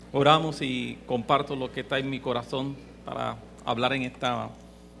Oramos y comparto lo que está en mi corazón para hablar en esta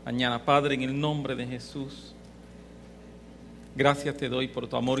mañana. Padre, en el nombre de Jesús, gracias te doy por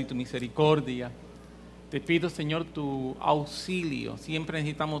tu amor y tu misericordia. Te pido, Señor, tu auxilio. Siempre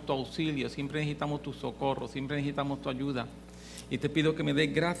necesitamos tu auxilio, siempre necesitamos tu socorro, siempre necesitamos tu ayuda. Y te pido que me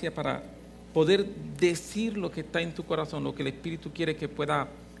des gracia para poder decir lo que está en tu corazón, lo que el Espíritu quiere que pueda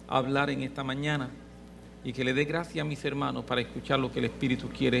hablar en esta mañana. Y que le dé gracia a mis hermanos para escuchar lo que el Espíritu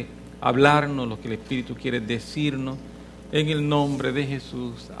quiere hablarnos, lo que el Espíritu quiere decirnos. En el nombre de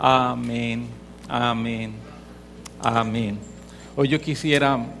Jesús. Amén, amén, amén. Hoy yo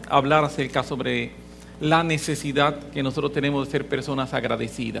quisiera hablar acerca sobre la necesidad que nosotros tenemos de ser personas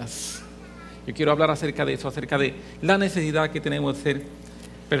agradecidas. Yo quiero hablar acerca de eso, acerca de la necesidad que tenemos de ser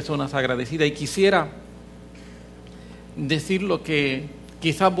personas agradecidas. Y quisiera decir lo que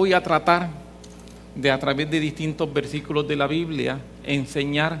quizás voy a tratar de a través de distintos versículos de la Biblia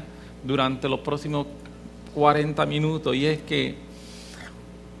enseñar durante los próximos 40 minutos, y es que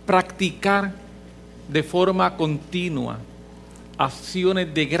practicar de forma continua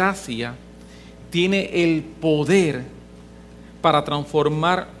acciones de gracia tiene el poder para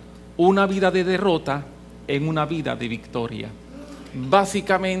transformar una vida de derrota en una vida de victoria.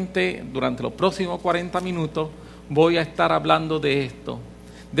 Básicamente, durante los próximos 40 minutos voy a estar hablando de esto,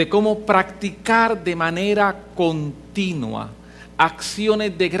 de cómo practicar de manera continua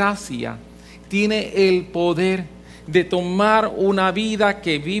acciones de gracia tiene el poder de tomar una vida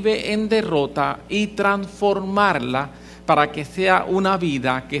que vive en derrota y transformarla para que sea una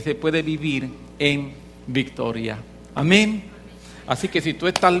vida que se puede vivir en victoria. Amén. Así que si tú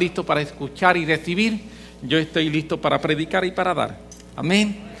estás listo para escuchar y recibir, yo estoy listo para predicar y para dar.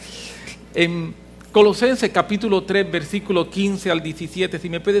 Amén. En Colosenses capítulo 3, versículo 15 al 17, si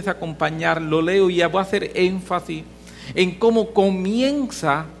me puedes acompañar, lo leo y voy a hacer énfasis en cómo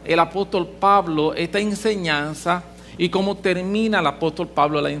comienza el apóstol Pablo esta enseñanza y cómo termina el apóstol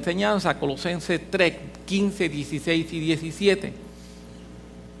Pablo la enseñanza. Colosenses 3, 15, 16 y 17.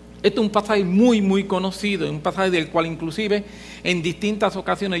 Este es un pasaje muy conocido, un pasaje del cual inclusive en distintas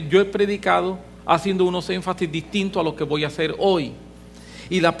ocasiones yo he predicado haciendo unos énfasis distintos a lo que voy a hacer hoy.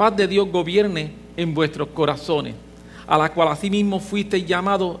 Y la paz de Dios gobierne en vuestros corazones, a la cual asimismo fuisteis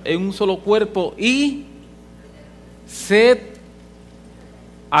llamados en un solo cuerpo, y sed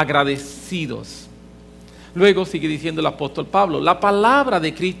agradecidos. Luego sigue diciendo el apóstol Pablo: la palabra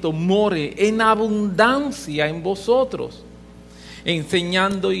de Cristo more en abundancia en vosotros,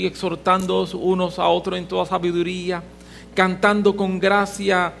 enseñando y exhortándoos unos a otros en toda sabiduría, cantando con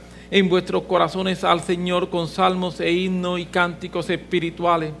gracia en vuestros corazones al Señor con salmos e himnos y cánticos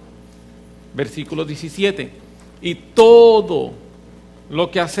espirituales. Versículo 17. Y todo lo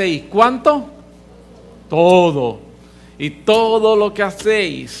que hacéis, ¿cuánto? Todo. Y todo lo que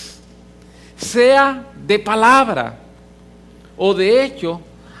hacéis, sea de palabra o de hecho,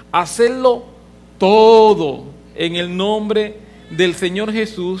 hacedlo todo en el nombre del Señor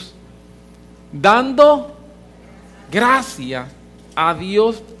Jesús, dando gracias a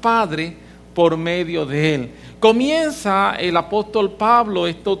Dios Padre por medio de Él. Comienza el apóstol Pablo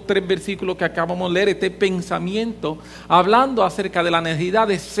estos 3 versículos que acabamos de leer, este pensamiento, hablando acerca de la necesidad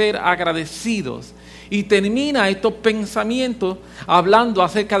de ser agradecidos. Y termina estos pensamientos hablando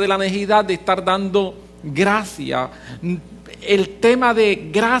acerca de la necesidad de estar dando gracia. El tema de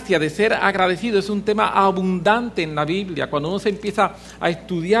gracia, de ser agradecido, es un tema abundante en la Biblia. Cuando uno se empieza a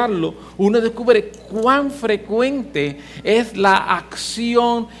estudiarlo, uno descubre cuán frecuente es la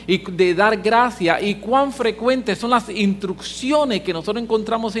acción de dar gracia y cuán frecuentes son las instrucciones que nosotros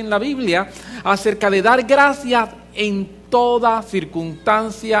encontramos en la Biblia acerca de dar gracias en toda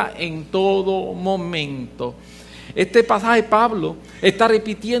circunstancia, en todo momento. Este pasaje Pablo está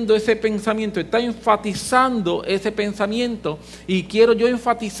repitiendo ese pensamiento, está enfatizando ese pensamiento, y quiero yo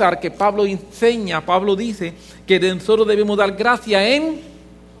enfatizar que Pablo enseña, Pablo dice que nosotros debemos dar gracia en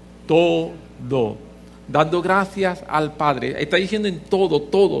todo, dando gracias al Padre. Está diciendo en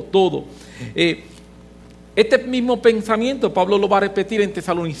todo. Este mismo pensamiento Pablo lo va a repetir en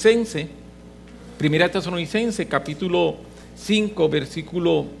Tesalonicenses, Primera Tesalonicenses capítulo 5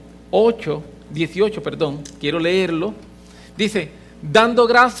 versículo 18, quiero leerlo. Dice: dando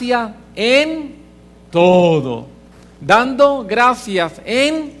gracias en todo, dando gracias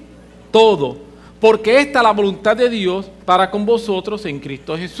en todo, porque esta es la voluntad de Dios para con vosotros en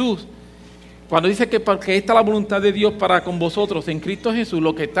Cristo Jesús. Cuando dice que porque esta es la voluntad de Dios para con vosotros en Cristo Jesús,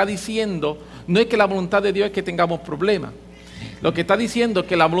 lo que está diciendo no es que la voluntad de Dios es que tengamos problemas. Lo que está diciendo es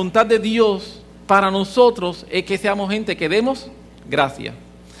que la voluntad de Dios para nosotros es que seamos gente que demos gracias.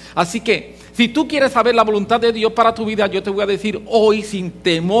 Así que Si tú quieres saber la voluntad de Dios para tu vida, yo te voy a decir hoy, sin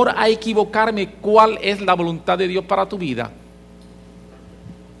temor a equivocarme, cuál es la voluntad de Dios para tu vida.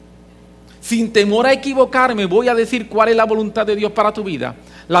 Sin temor a equivocarme, voy a decir cuál es la voluntad de Dios para tu vida.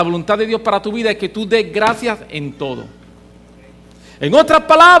 La voluntad de Dios para tu vida es que tú des gracias en todo. En otras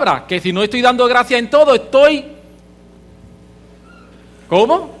palabras, que si no estoy dando gracias en todo, estoy...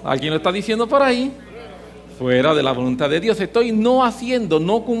 ¿Cómo? ¿Alguien lo está diciendo por ahí? Fuera de la voluntad de Dios. Estoy no haciendo,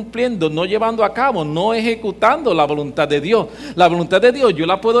 no cumpliendo, no llevando a cabo, no ejecutando la voluntad de Dios. La voluntad de Dios yo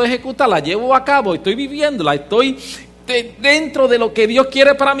la puedo ejecutar, la llevo a cabo, estoy viviéndola, estoy dentro de lo que Dios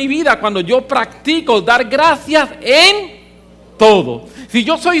quiere para mi vida cuando yo practico dar gracias en todo. Si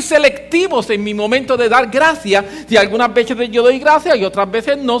yo soy selectivo en mi momento de dar gracias, si algunas veces yo doy gracias y otras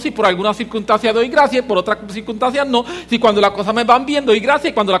veces no, si por alguna circunstancia doy gracias y por otras circunstancias no, si cuando las cosas me van bien doy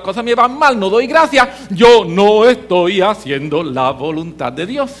gracias y cuando las cosas me van mal no doy gracias, yo no estoy haciendo la voluntad de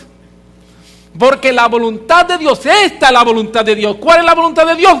Dios. Porque la voluntad de Dios, esta es la voluntad de Dios. ¿Cuál es la voluntad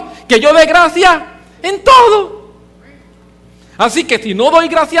de Dios? Que yo dé gracias en todo. Así que si no doy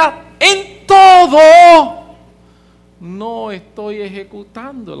gracias en todo, no estoy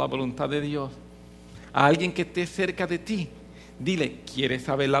ejecutando la voluntad de Dios. A alguien que esté cerca de ti, dile, ¿quieres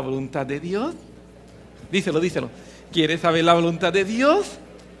saber la voluntad de Dios? Díselo. ¿Quieres saber la voluntad de Dios?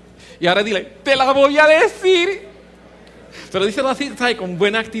 Y ahora dile, te la voy a decir. Pero díselo así, ¿sabes? Con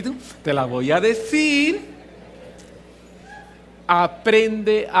buena actitud. Te la voy a decir.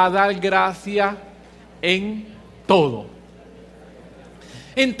 Aprende a dar gracias en todo.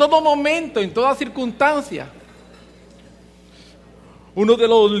 En todo momento, en toda circunstancia. Uno de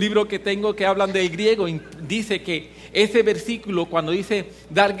los libros que tengo que hablan del griego dice que ese versículo, cuando dice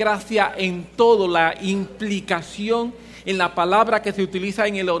dar gracia en todo, la implicación en la palabra que se utiliza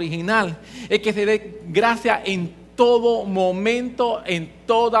en el original es que se dé gracia en todo momento, en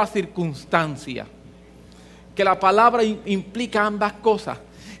toda circunstancia. Que la palabra implica ambas cosas.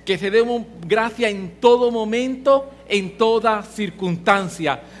 Que se dé gracia en todo momento, en toda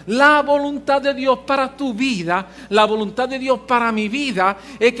circunstancia. La voluntad de Dios para tu vida, la voluntad de Dios para mi vida,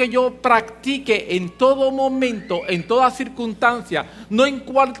 es que yo practique en todo momento, en toda circunstancia, no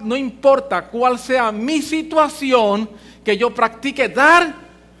importa cuál sea mi situación, que yo practique dar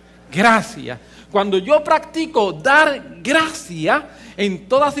gracia. Cuando yo practico dar gracia en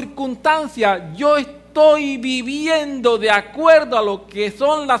toda circunstancia, yo estoy viviendo de acuerdo a lo que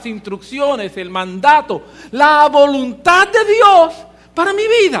son las instrucciones, el mandato, la voluntad de Dios para mi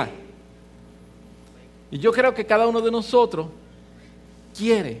vida. Y yo creo que cada uno de nosotros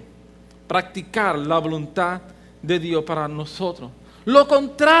quiere practicar la voluntad de Dios para nosotros. Lo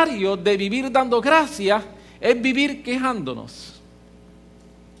contrario de vivir dando gracias es vivir quejándonos.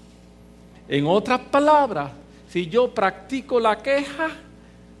 En otras palabras, si yo practico la queja,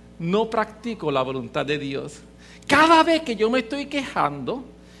 no practico la voluntad de Dios. Cada vez que yo me estoy quejando,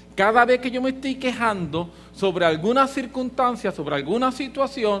 sobre alguna circunstancia, sobre alguna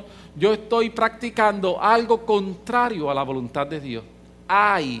situación, yo estoy practicando algo contrario a la voluntad de Dios.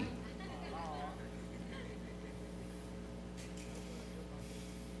 ¡Ay!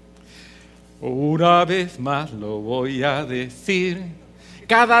 Una vez más lo voy a decir.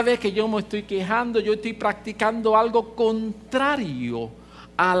 Cada vez que yo me estoy quejando, yo estoy practicando algo contrario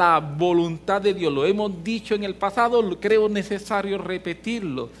a la voluntad de Dios. Lo hemos dicho en el pasado, creo necesario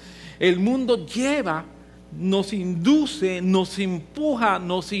repetirlo. El mundo nos induce, nos empuja,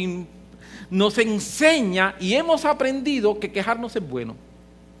 nos enseña y hemos aprendido que quejarnos es bueno.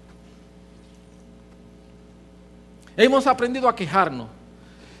 Hemos aprendido a quejarnos.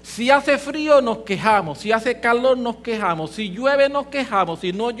 Si hace frío nos quejamos, si hace calor nos quejamos, si llueve nos quejamos,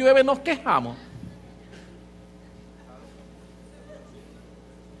 si no llueve nos quejamos.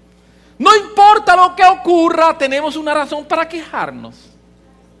 No importa lo que ocurra, tenemos una razón para quejarnos.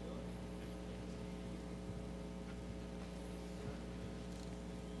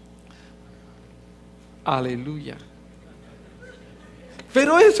 Aleluya.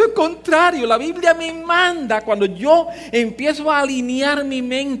 Pero eso es contrario. La Biblia me manda, cuando yo empiezo a alinear mi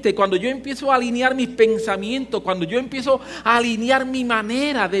mente, cuando yo empiezo a alinear mis pensamientos, cuando yo empiezo a alinear mi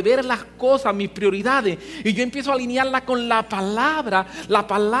manera de ver las cosas, mis prioridades, y yo empiezo a alinearla con la palabra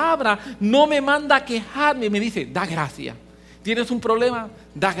no me manda a quejarme, me dice, da gracia. ¿Tienes un problema?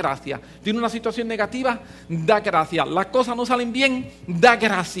 Da gracia. ¿Tienes una situación negativa? Da gracia. Las cosas no salen bien, da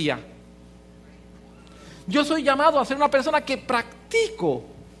gracia. Yo soy llamado a ser una persona que practico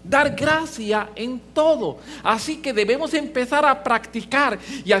dar gracia en todo. Así que debemos empezar a practicar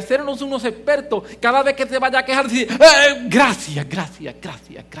y hacernos unos expertos. Cada vez que te vaya a quejar, decir, gracias, gracias,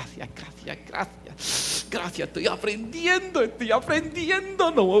 gracias, gracias, gracias, gracias. gracias, estoy aprendiendo,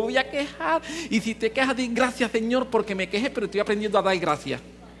 no me voy a quejar. Y si te quejas, di gracias, Señor, porque me quejé, pero estoy aprendiendo a dar gracias.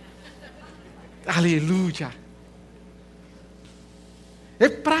 Aleluya.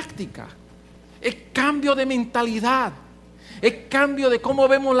 Es práctica, es cambio de mentalidad, es cambio de cómo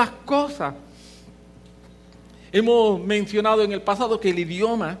vemos las cosas. Hemos mencionado en el pasado que el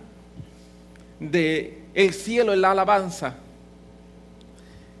idioma del cielo es la alabanza,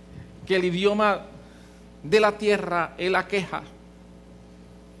 que el idioma de la tierra es la queja,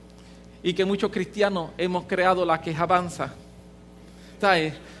 y que muchos cristianos hemos creado la quejabanza.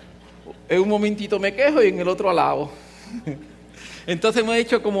 ¿Sabes? En un momentito me quejo y en el otro alabo. Entonces hemos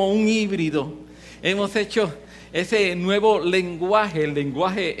hecho como un híbrido. Hemos hecho ese nuevo lenguaje, el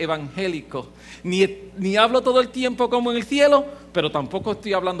lenguaje evangélico. Ni hablo todo el tiempo como en el cielo, pero tampoco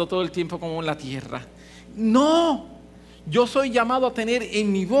estoy hablando todo el tiempo como en la tierra. No, yo soy llamado a tener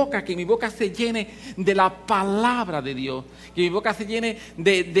en mi boca, que mi boca se llene de la palabra de Dios, que mi boca se llene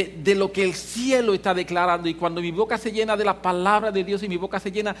de lo que el cielo está declarando. Y cuando mi boca se llena de la palabra de Dios y mi boca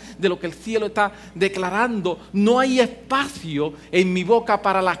se llena de lo que el cielo está declarando, no hay espacio en mi boca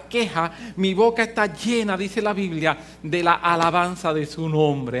para la queja. Mi boca está llena, dice la Biblia, de la alabanza de su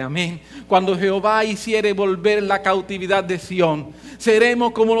nombre. Amén. Cuando Jehová hiciere volver la cautividad de Sión,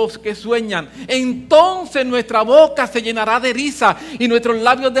 seremos como los que sueñan. Entonces nuestra boca se llenará de risa y nuestros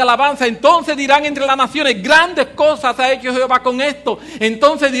labios de alabanza. Entonces dirán entre las naciones, grandes cosas ha hecho Jehová con esto.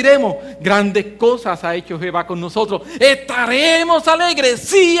 Entonces diremos, grandes cosas ha hecho Jehová con nosotros. Estaremos alegres,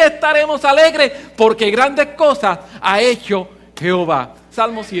 sí estaremos alegres, porque grandes cosas ha hecho Jehová.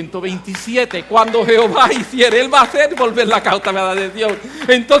 Salmo 127, cuando Jehová hiciere, Él va a hacer volver la cautividad de Dios.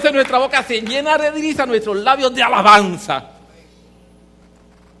 Entonces nuestra boca se llena de risa, nuestros labios de alabanza.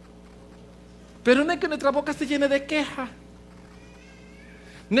 Pero no es que nuestra boca se llene de queja.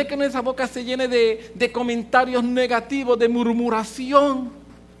 No es que nuestra boca se llene de comentarios negativos, de murmuración.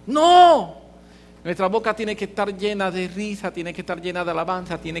 No. Nuestra boca tiene que estar llena de risa, tiene que estar llena de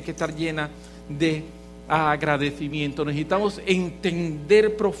alabanza, tiene que estar llena de agradecimiento. Necesitamos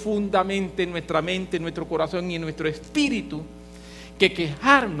entender profundamente en nuestra mente, en nuestro corazón y en nuestro espíritu que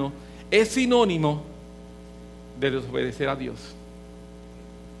quejarnos es sinónimo de desobedecer a Dios.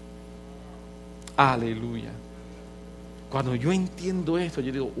 Aleluya. Cuando yo entiendo eso,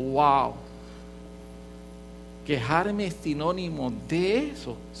 yo digo, wow, quejarme es sinónimo de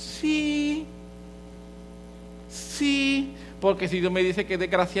eso. Sí, porque si Dios me dice que dé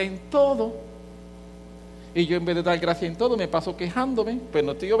gracia en todo, y yo en vez de dar gracia en todo me paso quejándome, pues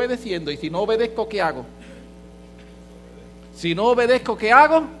no estoy obedeciendo. Y si no obedezco, ¿qué hago? Si no obedezco, ¿qué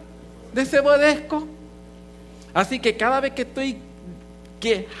hago? Desobedezco. Así que cada vez que estoy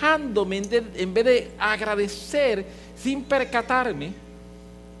quejándome, en vez de agradecer sin percatarme,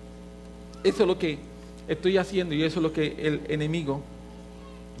 eso es lo que estoy haciendo y eso es lo que el enemigo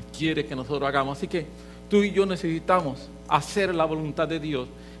quiere que nosotros hagamos. Así que tú y yo necesitamos hacer la voluntad de Dios,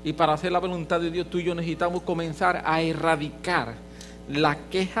 y para hacer la voluntad de Dios tú y yo necesitamos comenzar a erradicar la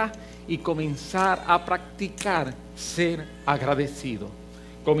queja y comenzar a practicar ser agradecido.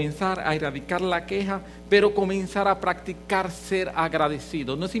 Comenzar a erradicar la queja, pero comenzar a practicar ser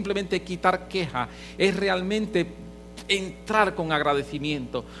agradecido. No simplemente quitar queja, es realmente entrar con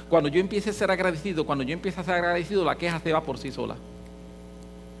agradecimiento. Cuando yo empiece a ser agradecido, la queja se va por sí sola.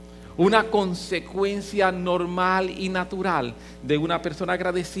 Una consecuencia normal y natural de una persona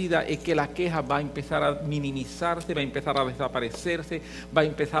agradecida es que la queja va a empezar a minimizarse, va a empezar a desaparecerse, va a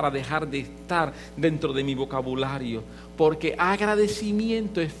empezar a dejar de estar dentro de mi vocabulario, porque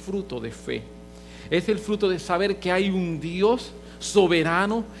agradecimiento es fruto de fe. Es el fruto de saber que hay un Dios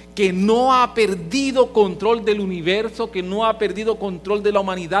soberano que no ha perdido control del universo, que no ha perdido control de la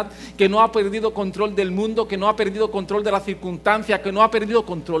humanidad, que no ha perdido control del mundo, que no ha perdido control de las circunstancias, que no ha perdido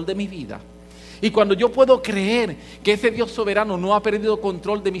control de mi vida. Y cuando yo puedo creer que ese Dios soberano no ha perdido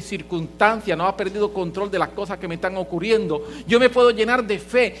control de mis circunstancias, no ha perdido control de las cosas que me están ocurriendo, yo me puedo llenar de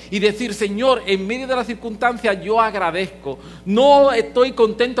fe y decir, Señor, en medio de las circunstancias yo agradezco. No estoy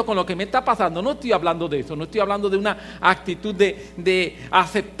contento con lo que me está pasando, no estoy hablando de eso, no estoy hablando de una actitud de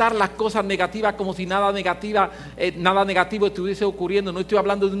aceptar las cosas negativas como si nada negativo estuviese ocurriendo. No estoy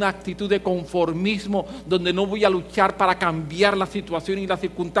hablando de una actitud de conformismo donde no voy a luchar para cambiar la situación y las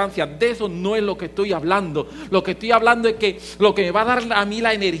circunstancias. De eso no es lo que estoy hablando. Lo que estoy hablando es que lo que me va a dar a mí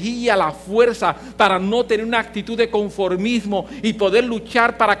la energía, la fuerza para no tener una actitud de conformismo y poder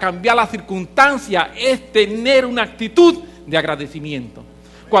luchar para cambiar las circunstancias es tener una actitud de agradecimiento.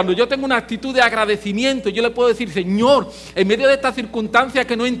 Cuando yo tengo una actitud de agradecimiento, yo le puedo decir, Señor, en medio de esta circunstancia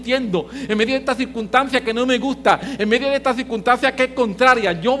que no entiendo, en medio de esta circunstancia que no me gusta, en medio de esta circunstancia que es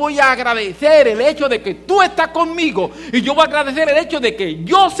contraria, yo voy a agradecer el hecho de que tú estás conmigo, y yo voy a agradecer el hecho de que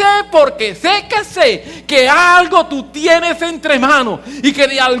yo sé, porque sé que algo tú tienes entre manos, y que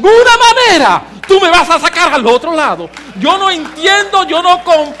de alguna manera tú me vas a sacar al otro lado. Yo no entiendo, yo no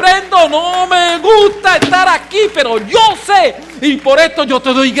comprendo, no me gusta estar aquí, pero yo sé, y por esto yo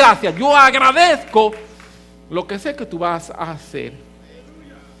te doy gracias. Yo agradezco lo que sé que tú vas a hacer.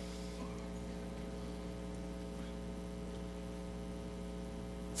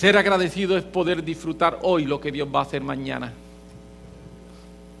 Ser agradecido es poder disfrutar hoy lo que Dios va a hacer mañana.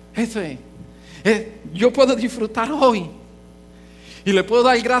 Eso es. Yo puedo disfrutar hoy y le puedo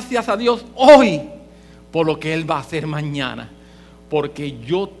dar gracias a Dios hoy por lo que Él va a hacer mañana, porque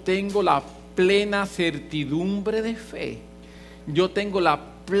yo tengo la plena certidumbre de fe, yo tengo la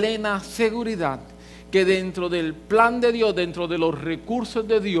plena seguridad que dentro del plan de Dios, dentro de los recursos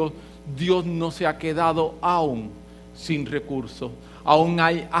de Dios, Dios no se ha quedado aún sin recursos. Aún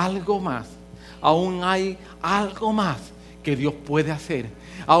hay algo más, aún hay algo más que Dios puede hacer,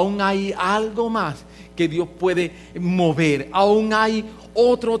 aún hay algo más que Dios puede mover, aún hay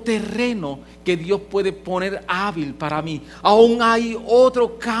otro terreno que Dios puede poner hábil para mí, aún hay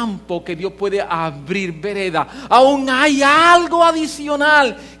otro campo que Dios puede abrir vereda, aún hay algo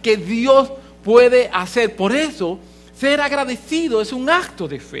adicional que Dios puede hacer. Por eso, ser agradecido es un acto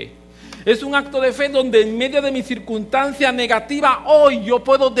de fe. Es un acto de fe donde en medio de mi circunstancia negativa hoy yo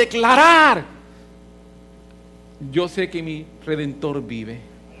puedo declarar: yo sé que mi Redentor vive.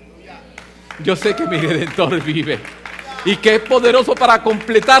 Yo sé que mi Redentor vive y que es poderoso para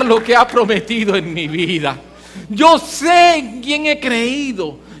completar lo que ha prometido en mi vida. Yo sé en quién he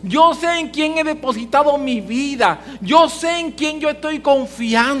creído. Yo sé en quién he depositado mi vida. Yo sé en quién yo estoy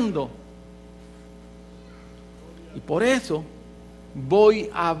confiando. Y por eso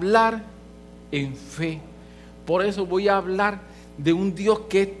voy a hablar en fe. Por eso voy a hablar de un Dios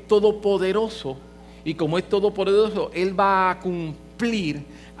que es todopoderoso. Y como es todopoderoso, Él va a cumplir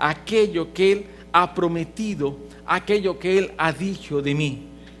aquello que Él ha prometido, aquello que Él ha dicho de mí.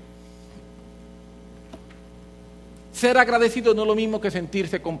 Ser agradecido no es lo mismo que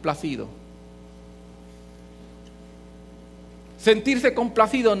sentirse complacido. Sentirse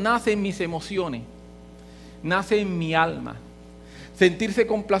complacido nace en mis emociones, nace en mi alma. Sentirse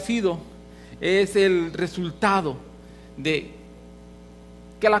complacido es el resultado de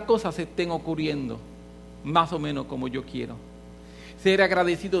que las cosas se estén ocurriendo más o menos como yo quiero. Ser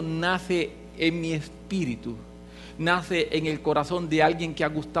agradecido nace en mi espíritu, nace en el corazón de alguien que ha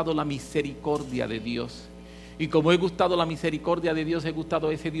gustado la misericordia de Dios. Y como he gustado la misericordia de Dios, he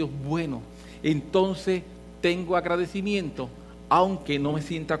gustado ese Dios bueno, entonces tengo agradecimiento, aunque no me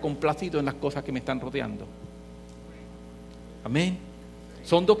sienta complacido en las cosas que me están rodeando. Amén.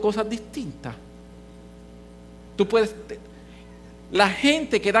 Son dos cosas distintas. La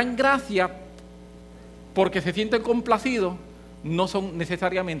gente que dan gracia porque se sienten complacidos no son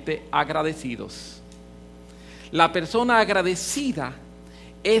necesariamente agradecidos. La persona agradecida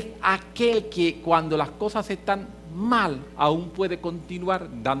es aquel que cuando las cosas están mal aún puede continuar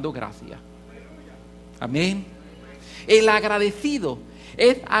dando gracias. Amén. El agradecido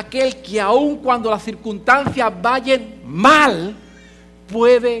es aquel que aun cuando las circunstancias vayan mal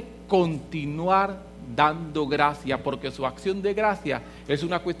puede continuar dando gracia, porque su acción de gracia es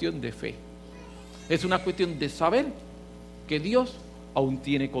una cuestión de fe. Es una cuestión de saber que Dios aún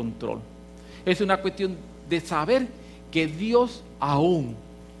tiene control. Es una cuestión de saber que Dios aún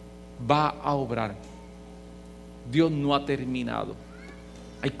va a obrar. Dios no ha terminado.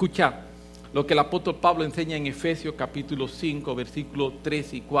 Escucha lo que el apóstol Pablo enseña en Efesios capítulo 5, versículos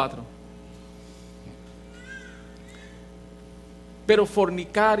 3 y 4. Pero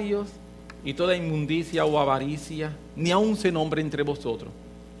fornicarios y toda inmundicia o avaricia, ni aun se nombre entre vosotros.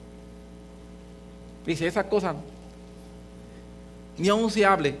 Dice, esas cosas ni aun se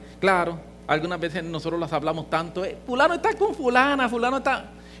hable. Claro, algunas veces nosotros las hablamos tanto. Fulano está con fulana, fulano está...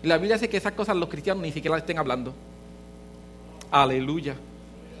 Y la Biblia dice que esas cosas los cristianos ni siquiera las estén hablando. Aleluya.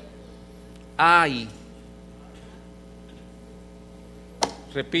 Ay.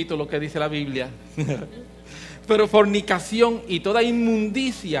 Repito lo que dice la Biblia. Pero fornicación y toda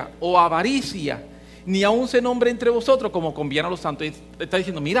inmundicia o avaricia, ni aun se nombre entre vosotros como conviene a los santos. Está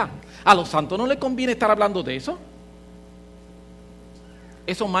diciendo, mira, a los santos no les conviene estar hablando de eso.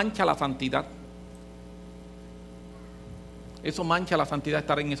 Eso mancha la santidad. Eso mancha la santidad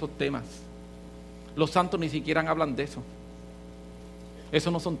estar en esos temas. Los santos ni siquiera hablan de eso.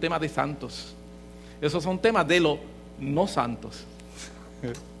 Esos no son temas de santos. Esos son temas de los no santos.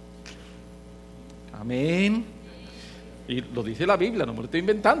 Amén. Y lo dice la Biblia, no me lo estoy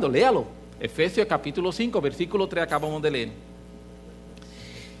inventando, léalo. Efesios capítulo 5, versículo 3 acabamos de leer.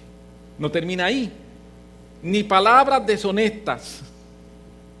 No termina ahí. Ni palabras deshonestas,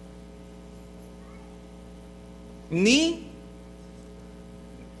 ni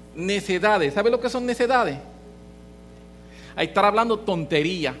necedades. ¿Sabe lo que son necedades? Ahí estar hablando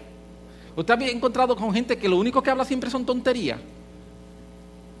tontería. ¿Usted había encontrado con gente que lo único que habla siempre son tonterías?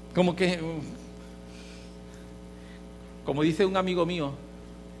 Como que, como dice un amigo mío,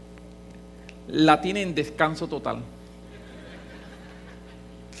 la tiene en descanso total.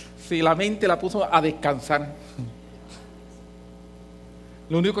 Si la mente la puso a descansar.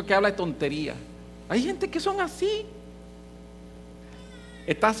 Lo único que habla es tontería. Hay gente que son así.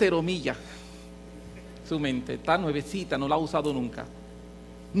 Está a 0 millas su mente, está nuevecita, no la ha usado nunca.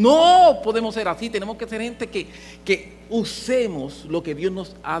 No podemos ser así, tenemos que ser gente que usemos lo que Dios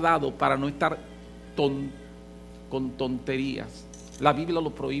nos ha dado para no estar con tonterías. La Biblia lo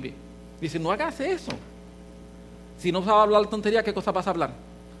prohíbe. Dice, no hagas eso. Si no sabes hablar tontería, ¿qué cosa vas a hablar?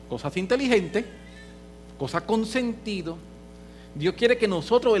 Cosas inteligentes, cosas con sentido. Dios quiere que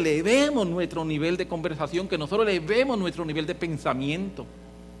nosotros elevemos nuestro nivel de conversación, que nosotros elevemos nuestro nivel de pensamiento.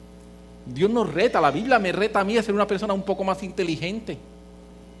 Dios nos reta, la Biblia me reta a mí a ser una persona un poco más inteligente.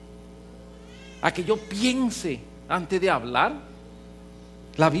 A que yo piense antes de hablar.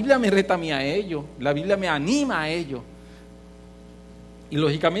 La Biblia me reta a mí a ello, la Biblia me anima a ello. Y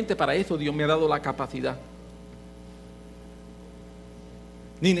lógicamente para eso Dios me ha dado la capacidad.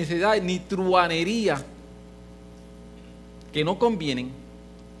 Ni necesidad, ni truhanería que no convienen.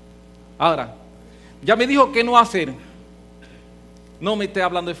 Ahora, ya me dijo qué no hacer. No me esté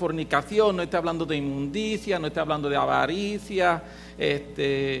hablando de fornicación, no esté hablando de inmundicia, no esté hablando de avaricia,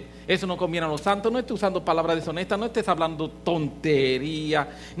 eso no conviene a los santos, no esté usando palabras deshonestas, no estés hablando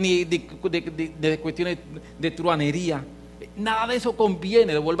tontería, ni de cuestiones de truhanería. Nada de eso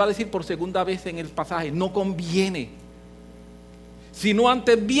conviene, lo vuelvo a decir por segunda vez en el pasaje, no conviene. Sino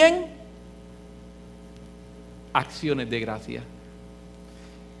antes bien, acciones de gracia.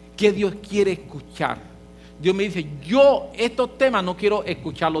 ¿Qué Dios quiere escuchar? Dios me dice, yo estos temas no quiero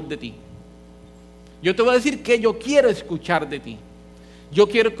escucharlos de ti. Yo te voy a decir que yo quiero escuchar de ti. Yo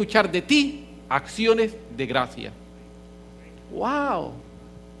quiero escuchar de ti acciones de gracia. ¡Wow!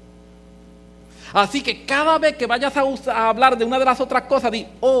 Así que cada vez que vayas a hablar de una de las otras cosas, di,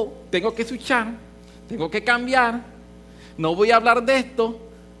 tengo que escuchar, tengo que cambiar, no voy a hablar de esto.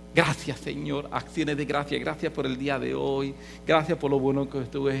 Gracias, Señor, acciones de gracia. Gracias por el día de hoy. Gracias por lo bueno que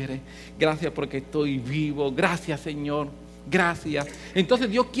tú eres. Gracias porque estoy vivo. Gracias, Señor. Gracias. Entonces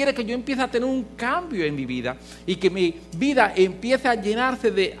Dios quiere que yo empiece a tener un cambio en mi vida y que mi vida empiece a llenarse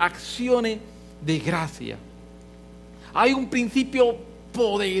de acciones de gracia. Hay un principio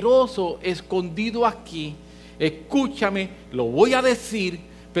poderoso escondido aquí. Escúchame, lo voy a decir,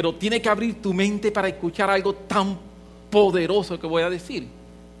 pero tiene que abrir tu mente para escuchar algo tan poderoso que voy a decir.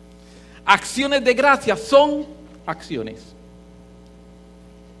 Acciones de gracia son acciones.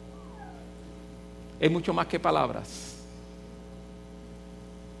 Es mucho más que palabras.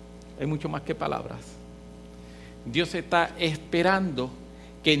 Es mucho más que palabras. Dios está esperando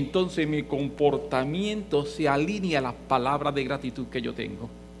que entonces mi comportamiento se alinee a las palabras de gratitud que yo tengo.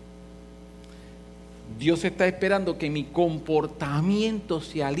 Dios está esperando que mi comportamiento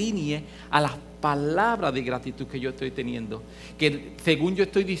se alinee a las palabras de gratitud que yo estoy teniendo. Que según yo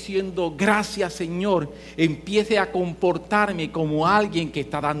estoy diciendo, gracias, Señor, empiece a comportarme como alguien que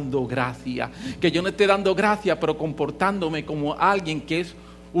está dando gracia. Que yo no esté dando gracia, pero comportándome como alguien que es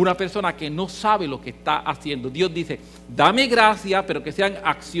una persona que no sabe lo que está haciendo. Dios dice, dame gracia, pero que sean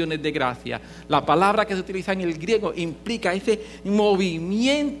acciones de gracia. La palabra que se utiliza en el griego implica ese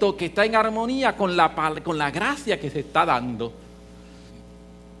movimiento que está en armonía con la gracia que se está dando.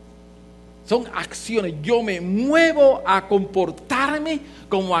 Son acciones. Yo me muevo a comportarme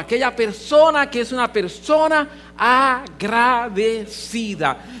como aquella persona que es una persona agradecida.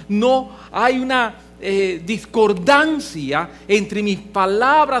 No hay una discordancia entre mis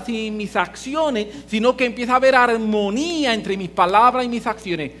palabras y mis acciones, sino que empieza a haber armonía entre mis palabras y mis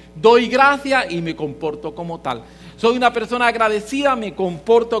acciones. Doy gracias y me comporto como tal. Soy una persona agradecida, me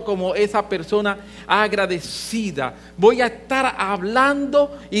comporto como esa persona agradecida. Voy a estar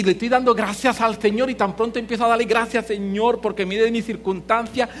hablando y le estoy dando gracias al Señor y tan pronto empiezo a darle gracias, Señor, porque en medio de mis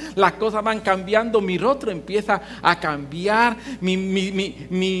circunstancias las cosas van cambiando, mi rostro empieza a cambiar, mi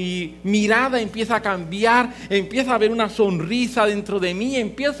mirada empieza a cambiar, empieza a haber una sonrisa dentro de mí,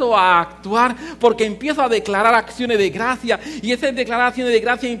 empiezo a actuar porque empiezo a declarar acciones de gracia y esas declaraciones de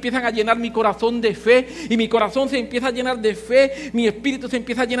gracia empiezan a llenar mi corazón de fe y mi corazón se empieza empieza a llenar de fe, mi espíritu se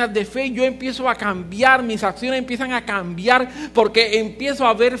empieza a llenar de fe, yo empiezo a cambiar, mis acciones empiezan a cambiar porque empiezo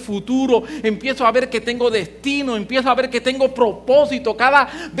a ver futuro, empiezo a ver que tengo destino, empiezo a ver que tengo propósito. Cada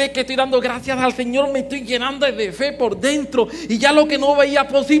vez que estoy dando gracias al Señor me estoy llenando de fe por dentro y ya lo que no veía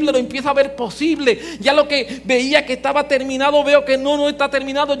posible lo empiezo a ver posible. Ya lo que veía que estaba terminado veo que no está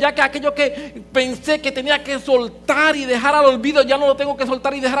terminado, ya que aquello que pensé que tenía que soltar y dejar al olvido ya no lo tengo que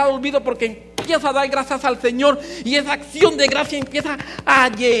soltar y dejar al olvido porque empiezo a dar gracias al Señor y esa acción de gracia empieza a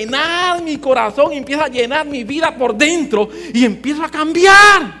llenar mi corazón, empieza a llenar mi vida por dentro y empiezo a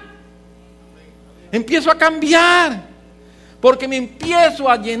cambiar. Empiezo a cambiar porque me empiezo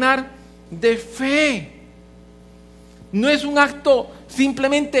a llenar de fe. No es un acto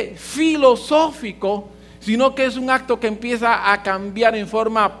simplemente filosófico, sino que es un acto que empieza a cambiar en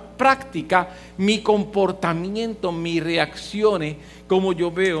forma práctica mi comportamiento, mis reacciones, como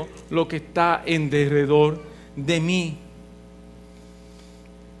yo veo lo que está en derredor de mí.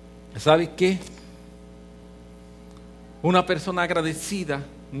 ¿Sabes qué? Una persona agradecida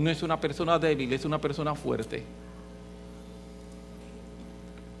no es una persona débil, es una persona fuerte.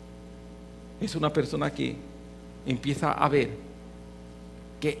 Es una persona que empieza a ver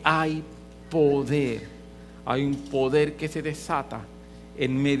que hay poder, hay un poder que se desata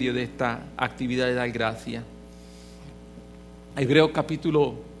en medio de esta actividad de dar gracia. Hebreos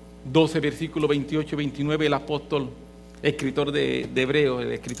capítulo 12, versículo 28 y 29, el apóstol, escritor de Hebreos,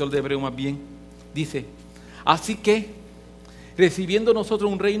 el escritor de Hebreos más bien, dice: así que, recibiendo nosotros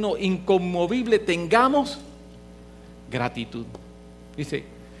un reino inconmovible, tengamos gratitud. Dice,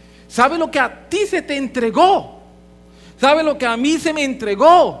 ¿sabe lo que a ti se te entregó? ¿Sabe lo que a mí se me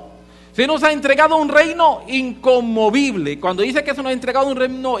entregó? Se nos ha entregado un reino inconmovible. Cuando dice que se nos ha entregado un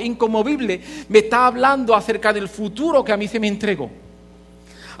reino inconmovible, me está hablando acerca del futuro que a mí se me entregó.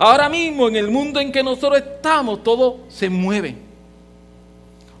 Ahora mismo, en el mundo en que nosotros estamos, todo se mueve.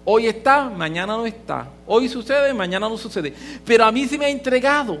 Hoy está, mañana no está. Hoy sucede, mañana no sucede. Pero a mí se me ha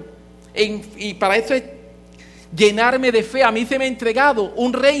entregado, y para eso es llenarme de fe, a mí se me ha entregado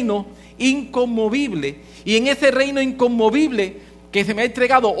un reino inconmovible. Y en ese reino inconmovible que se me ha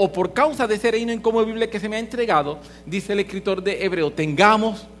entregado, o por causa de ese reino inconmovible que se me ha entregado, dice el escritor de Hebreos,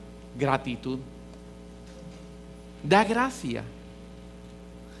 tengamos gratitud. Da gracia.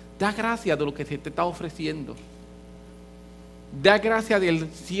 Da gracia de lo que se te está ofreciendo. Da gracia del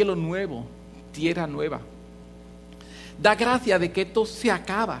cielo nuevo, tierra nueva. Da gracia de que esto se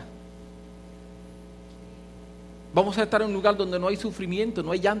acaba. Vamos a estar en un lugar donde no hay sufrimiento,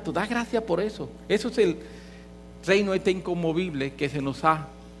 no hay llanto. Da gracia por eso. Eso es el reino este inconmovible que se nos ha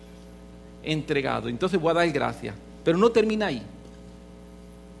entregado. Entonces voy a dar gracias. Pero no termina ahí.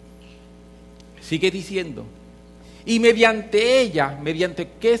 Sigue diciendo. Y mediante ella,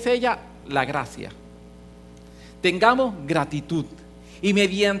 ¿mediante qué es ella? La gracia. Tengamos gratitud. Y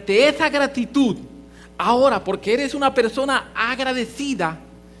mediante esa gratitud, ahora, porque eres una persona agradecida,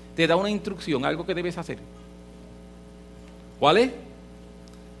 te da una instrucción, algo que debes hacer. ¿Cuál es?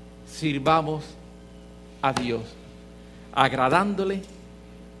 Sirvamos a Dios, agradándole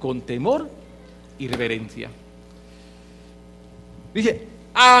con temor y reverencia. Dice,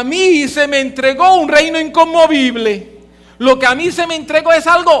 a mí se me entregó un reino inconmovible. Lo que a mí se me entregó es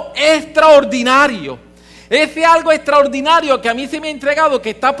algo extraordinario. Ese algo extraordinario que a mí se me ha entregado,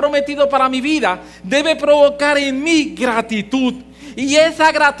 que está prometido para mi vida, debe provocar en mí gratitud. Y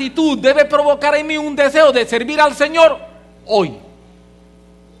esa gratitud debe provocar en mí un deseo de servir al Señor hoy.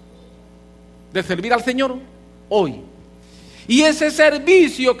 De servir al Señor hoy. Y ese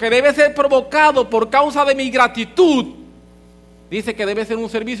servicio que debe ser provocado por causa de mi gratitud, dice que debe ser un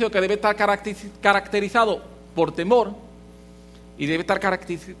servicio que debe estar caracterizado por temor y debe estar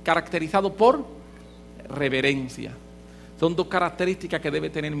caracterizado por reverencia. Son dos características que debe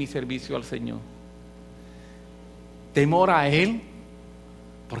tener mi servicio al Señor. Temor a Él,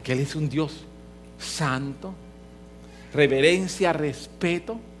 porque Él es un Dios santo. Reverencia,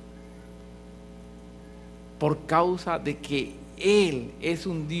 respeto, por causa de que Él es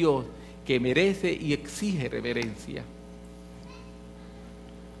un Dios que merece y exige reverencia.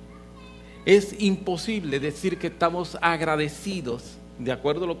 Es imposible decir que estamos agradecidos, de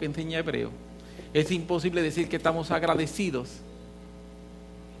acuerdo a lo que enseña Hebreo. Es imposible decir que estamos agradecidos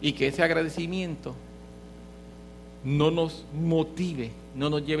y que ese agradecimiento no nos motive, no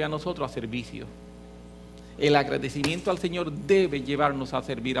nos lleve a nosotros a servicio. El agradecimiento al Señor debe llevarnos a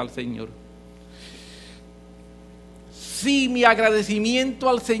servir al Señor. Si mi agradecimiento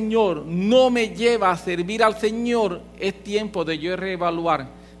al Señor no me lleva a servir al Señor, es tiempo de yo reevaluar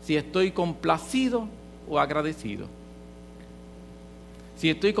si estoy complacido o agradecido. Si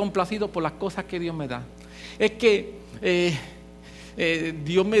estoy complacido por las cosas que Dios me da. es que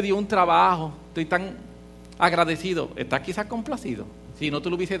Dios me dio un trabajo, estoy tan agradecido. ¿Estás quizás complacido? Si no te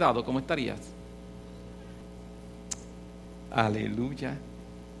lo hubiese dado, ¿cómo estarías? Aleluya.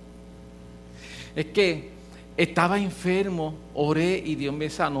 Es que estaba enfermo, oré y Dios me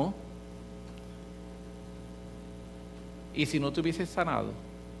sanó. Y si no te hubiese sanado,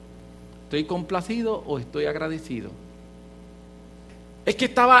 ¿estoy complacido o estoy agradecido? Es que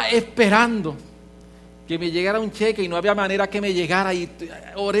estaba esperando que me llegara un cheque y no había manera que me llegara, y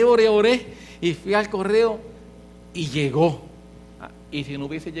oré y fui al correo y llegó. Y si no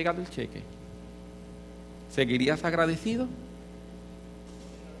hubiese llegado el cheque, ¿seguirías agradecido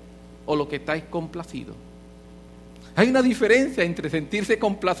o lo que estáis complacido? Hay una diferencia entre sentirse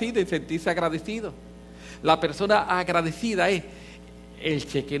complacido y sentirse agradecido. La persona agradecida es: el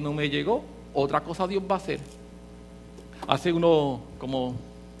cheque no me llegó, otra cosa Dios va a hacer. Hace como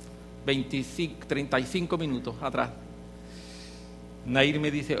 35 minutos atrás, Nair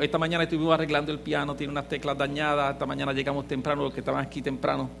me dice: esta mañana estuvimos arreglando el piano, tiene unas teclas dañadas, esta mañana llegamos temprano, los que estaban aquí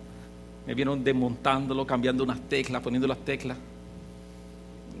temprano me vieron desmontándolo, cambiando unas teclas, poniendo las teclas.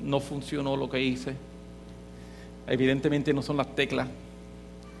 No funcionó lo que hice. Evidentemente no son las teclas,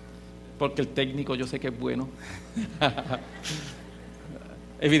 porque el técnico yo sé que es bueno.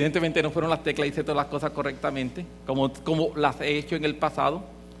 Evidentemente no fueron las teclas, hice todas las cosas correctamente, como las he hecho en el pasado,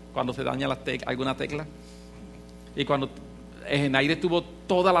 cuando se daña alguna tecla. Y cuando Nair estuvo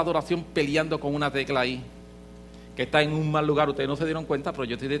toda la adoración peleando con una tecla ahí, que está en un mal lugar, ustedes no se dieron cuenta, pero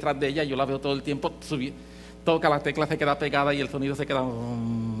yo estoy detrás de ella y yo la veo todo el tiempo, toca la tecla, se queda pegada y el sonido se queda...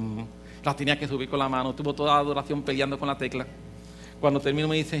 las tenía que subir con la mano, estuvo toda la adoración peleando con la tecla. Cuando termino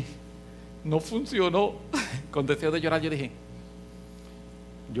me dice: no funcionó. Con deseo de llorar yo dije: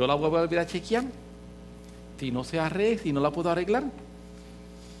 yo la voy a volver a chequear. Si no se arregla, si no la puedo arreglar,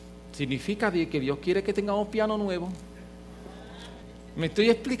 significa que Dios quiere que tengamos piano nuevo. ¿Me estoy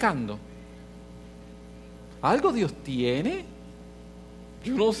explicando? ¿Algo Dios tiene?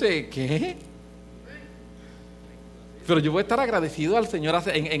 Yo no sé qué, pero yo voy a estar agradecido al Señor.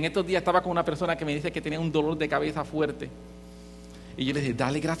 En estos días estaba con una persona que me dice que tenía un dolor de cabeza fuerte, y yo le dije: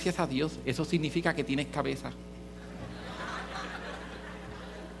 dale gracias a Dios, eso significa que tienes cabeza.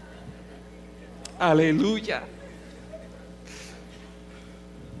 Aleluya.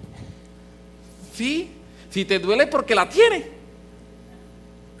 Sí, si te duele porque la tienes.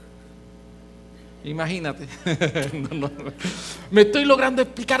 Imagínate. No. Me estoy logrando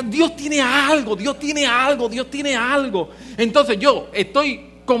explicar. Dios tiene algo, Dios tiene algo, Dios tiene algo. Entonces yo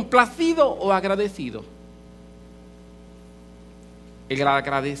estoy complacido o agradecido. El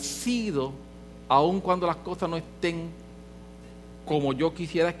agradecido, aun cuando las cosas no estén como yo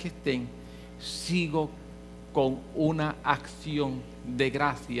quisiera que estén, sigo con una acción de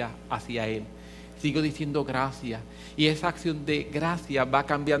gracia hacia Él. Sigo diciendo gracias. Y esa acción de gracia va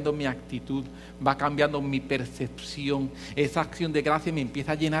cambiando mi actitud, va cambiando mi percepción. Esa acción de gracia me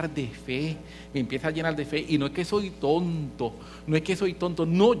empieza a llenar de fe, Y no es que soy tonto,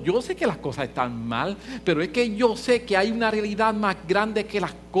 no, yo sé que las cosas están mal, pero es que yo sé que hay una realidad más grande que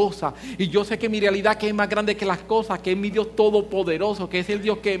las cosas. Y yo sé que mi realidad que es más grande que las cosas, que es mi Dios todopoderoso, que es el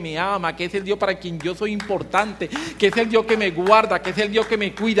Dios que me ama, que es el Dios para quien yo soy importante, que es el Dios que me guarda, que es el Dios que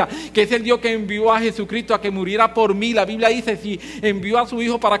me cuida, que es el Dios que envió a Jesucristo a que muriera por mí. La Biblia dice: si envió a su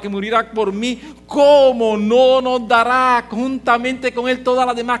Hijo para que muriera por mí, ¿cómo no nos dará juntamente con Él todas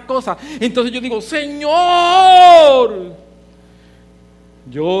las demás cosas? Entonces yo digo: Señor,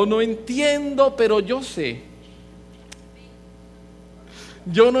 yo no entiendo, pero yo sé.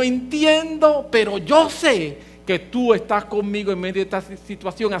 Yo no entiendo, pero yo sé que tú estás conmigo en medio de esta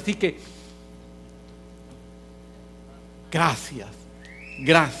situación. Así que gracias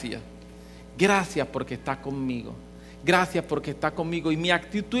porque estás conmigo. Gracias porque estás conmigo. Y mi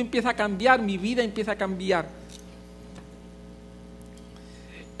actitud empieza a cambiar, mi vida empieza a cambiar.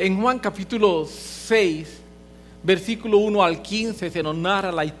 En Juan capítulo 6, versículo 1 al 15, se nos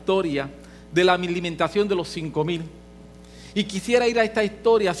narra la historia de la alimentación de los 5,000. Y quisiera ir a esta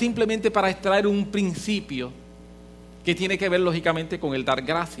historia simplemente para extraer un principio que tiene que ver lógicamente con el dar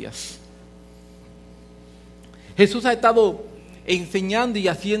gracias. Jesús ha estado enseñando y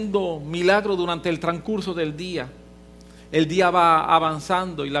haciendo milagros durante el transcurso del día. El día va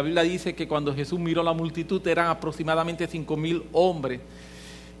avanzando y la Biblia dice que cuando Jesús miró la multitud eran aproximadamente 5,000 hombres.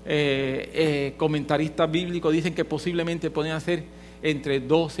 Comentaristas bíblicos dicen que posiblemente podían ser entre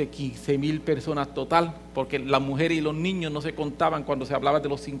 12 y 15,000 personas total, porque las mujeres y los niños no se contaban cuando se hablaba de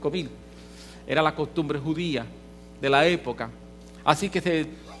los 5,000. Era la costumbre judía de la época. Así que se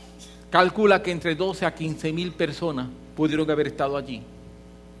calcula que entre 12 a 15,000 personas pudieron haber estado allí.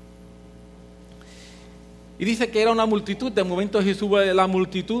 Y dice que era una multitud. De momento Jesús ve la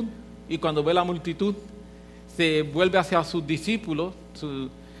multitud, y cuando ve la multitud se vuelve hacia sus discípulos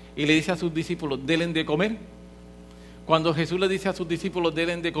y le dice a sus discípulos: denle de comer. Cuando Jesús le dice a sus discípulos: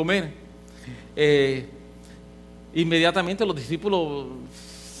 denle de comer, inmediatamente los discípulos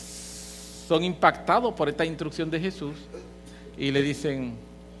son impactados por esta instrucción de Jesús y le dicen: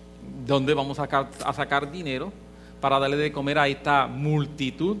 ¿dónde vamos a sacar dinero para darle de comer a esta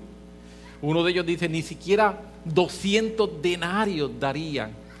multitud? Uno de ellos dice: ni siquiera 200 denarios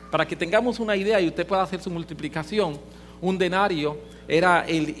darían. Para que tengamos una idea y usted pueda hacer su multiplicación, un denario era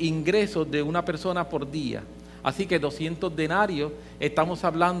el ingreso de una persona por día. Así que 200 denarios, estamos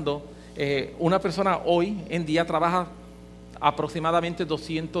hablando, una persona hoy en día trabaja aproximadamente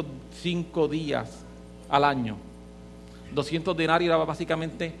 205 días al año. 200 denarios era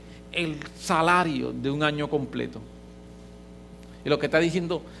básicamente el salario de un año completo. Y lo que está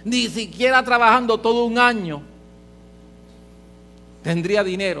diciendo, ni siquiera trabajando todo un año tendría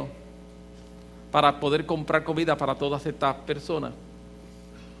dinero para poder comprar comida para todas estas personas.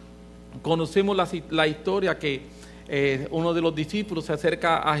 Conocemos la historia que uno de los discípulos se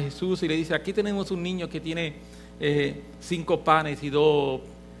acerca a Jesús y le dice: aquí tenemos un niño que tiene 5 panes y 2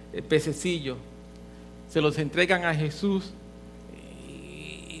 pececillos. Se los entregan a Jesús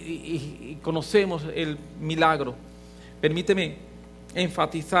y conocemos el milagro. Permíteme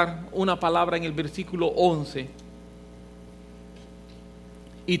enfatizar una palabra en el versículo 11.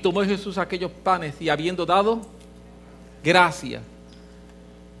 Y tomó Jesús aquellos panes y, habiendo dado gracias,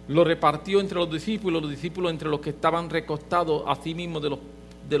 lo repartió entre los discípulos entre los que estaban recostados, así mismo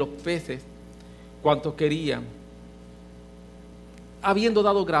de los peces, cuantos querían. Habiendo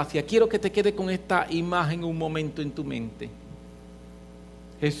dado gracias, quiero que te quede con esta imagen un momento en tu mente.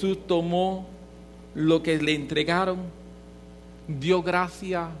 Jesús tomó lo que le entregaron, dio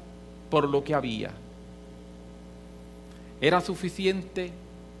gracias por lo que había. ¿Era suficiente?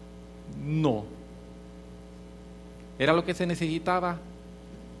 No. ¿Era lo que se necesitaba?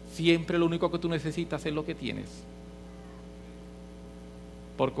 Siempre lo único que tú necesitas es lo que tienes.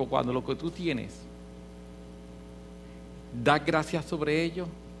 Porque cuando lo que tú tienes, das gracias sobre ello,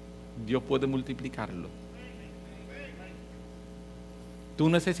 Dios puede multiplicarlo. Tú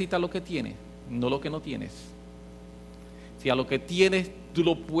necesitas lo que tienes, no lo que no tienes. Si a lo que tienes tú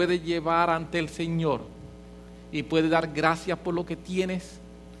lo puedes llevar ante el Señor y puedes dar gracias por lo que tienes,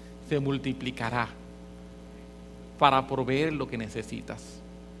 se multiplicará para proveer lo que necesitas.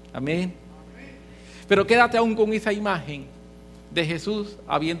 Amén. Pero quédate aún con esa imagen de Jesús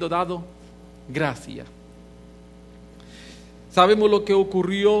habiendo dado gracias. Sabemos lo que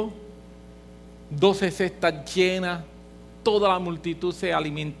ocurrió: 12 cestas llenas, toda la multitud se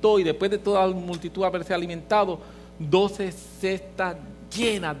alimentó, y después de toda la multitud haberse alimentado, 12 cestas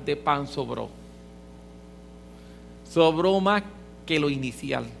llenas de pan sobró. Sobró más que lo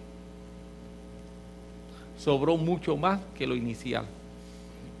inicial. Sobró mucho más que lo inicial.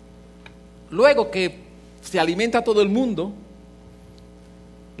 Luego que se alimenta todo el mundo,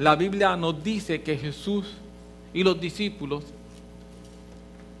 la Biblia nos dice que Jesús y los discípulos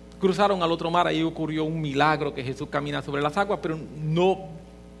cruzaron al otro mar. Ahí ocurrió un milagro, que Jesús camina sobre las aguas, pero no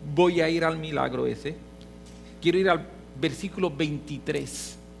voy a ir al milagro ese. Quiero ir al versículo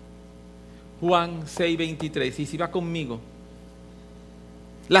 23. Juan 6, 23. Y si va conmigo.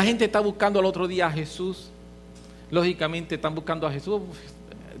 La gente está buscando al otro día a Jesús. Lógicamente están buscando a Jesús,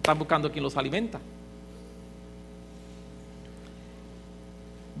 están buscando a quien los alimenta.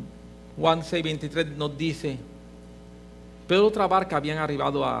 Juan 6, 23 nos dice: pero otra barca habían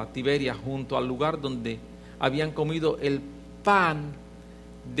arribado a Tiberias, junto al lugar donde habían comido el pan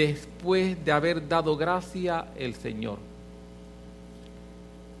después de haber dado gracia el Señor.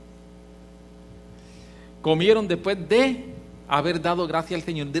 Comieron después de haber dado gracia al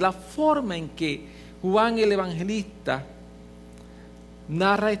Señor. De la forma en que Juan el Evangelista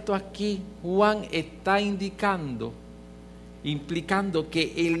narra esto aquí, Juan está implicando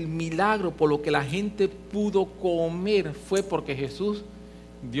que el milagro por lo que la gente pudo comer fue porque Jesús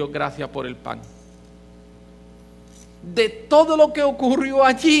dio gracias por el pan. De todo lo que ocurrió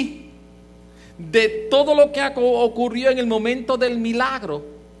allí, de todo lo que ocurrió en el momento del milagro,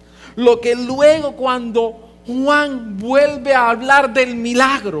 lo que luego, cuando Juan vuelve a hablar del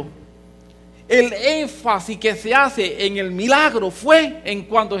milagro, el énfasis que se hace en el milagro fue en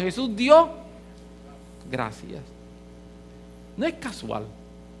cuando Jesús dio gracias. No es casual.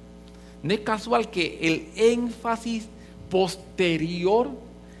 No es casual que el énfasis posterior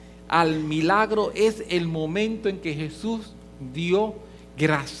al milagro es el momento en que Jesús dio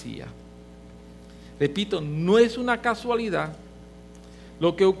gracia. Repito, no es una casualidad.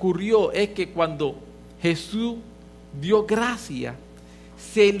 Lo que ocurrió es que cuando Jesús dio gracia,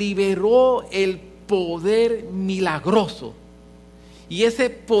 se liberó el poder milagroso. Y ese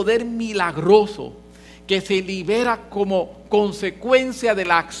poder milagroso que se libera como consecuencia de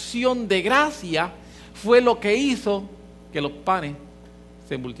la acción de gracia fue lo que hizo que los panes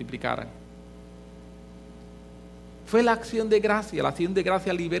se multiplicaran. Fue la acción de gracia. La acción de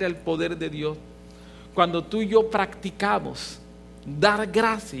gracia libera el poder de Dios. Cuando tú y yo practicamos dar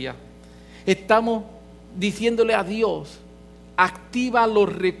gracia, estamos diciéndole a Dios, activa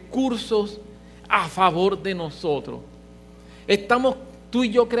los recursos a favor de nosotros. Estamos tú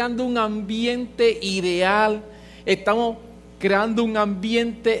y yo creando un ambiente ideal, estamos creando un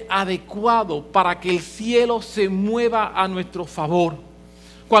ambiente adecuado para que el cielo se mueva a nuestro favor.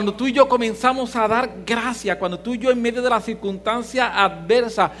 Cuando tú y yo comenzamos a dar gracia, cuando tú y yo en medio de las circunstancias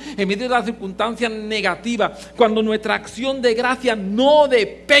adversas, en medio de las circunstancias negativas, cuando nuestra acción de gracia no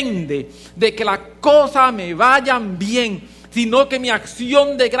depende de que las cosas me vayan bien, sino que mi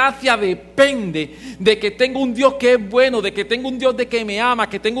acción de gracia depende de que tengo un Dios que es bueno, de que tengo un Dios de que me ama,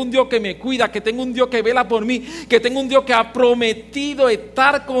 que tengo un Dios que me cuida, que tengo un Dios que vela por mí, que tengo un Dios que ha prometido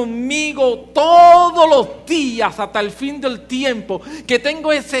estar conmigo todos los días hasta el fin del tiempo, que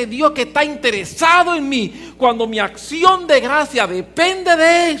tengo ese Dios que está interesado en mí. Cuando mi acción de gracia depende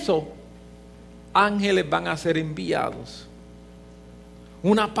de eso, ángeles van a ser enviados.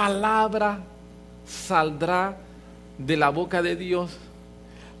 Una palabra saldrá de la boca de Dios.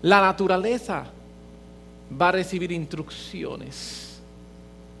 La naturaleza va a recibir instrucciones.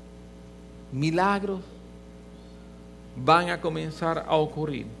 Milagros van a comenzar a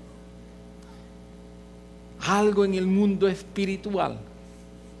ocurrir. Algo en el mundo espiritual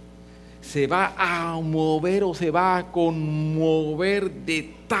se va a mover o se va a conmover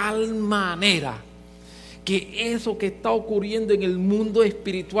de tal manera que eso que está ocurriendo en el mundo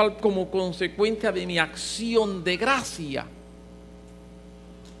espiritual como consecuencia de mi acción de gracia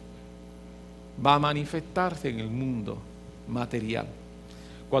va a manifestarse en el mundo material.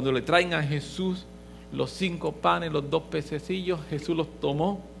 Cuando le traen a Jesús los 5 panes, los 2 pececillos, Jesús los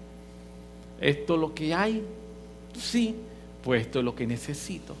tomó. ¿Esto es lo que hay? Sí, pues esto es lo que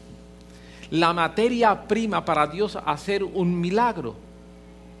necesito. La materia prima para Dios hacer un milagro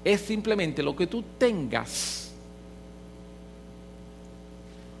es simplemente lo que tú tengas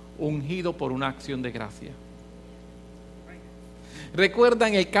ungido por una acción de gracia. Recuerda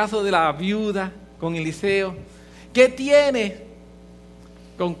en el caso de la viuda con Eliseo, ¿qué tiene?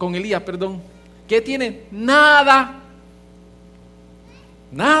 Con Elías, perdón. ¿Qué tiene? Nada.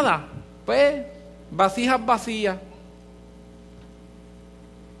 Nada. Pues vasijas vacías.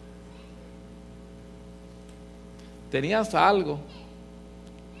 Tenías algo.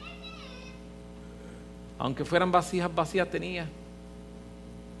 Aunque fueran vasijas vacías, tenía.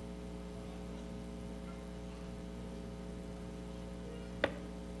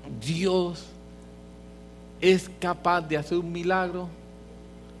 Dios es capaz de hacer un milagro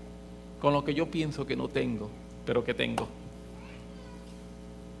con lo que yo pienso que no tengo, pero que tengo.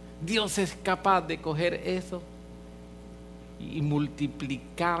 Dios es capaz de coger eso y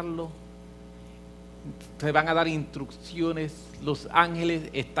multiplicarlo. Se van a dar instrucciones, los ángeles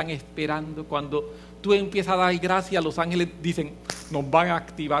están esperando. Cuando tú empiezas a dar gracias, los ángeles dicen, nos van a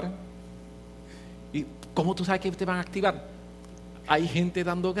activar. ¿Y cómo tú sabes que te van a activar? Hay gente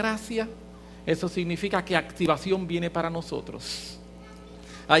dando gracias, eso significa que activación viene para nosotros.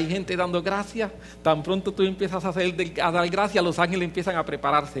 Hay gente dando gracias, tan pronto tú empiezas a dar gracias, los ángeles empiezan a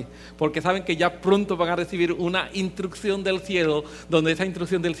prepararse, porque saben que ya pronto van a recibir una instrucción del cielo, donde esa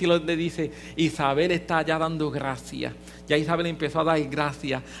instrucción del cielo le dice, Isabel está allá dando gracias. Ya Isabel empezó a dar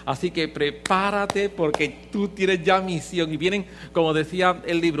gracias, así que prepárate porque tú tienes ya misión. Y vienen, como decía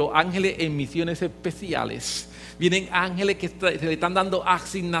el libro, ángeles en misiones especiales. Vienen ángeles que se le están dando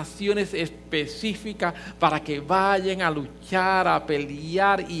asignaciones específicas para que vayan a luchar, a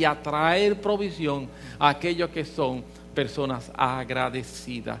pelear y a traer provisión a aquellos que son personas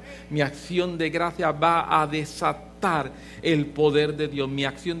agradecidas. Mi acción de gracia va a desatar el poder de Dios. Mi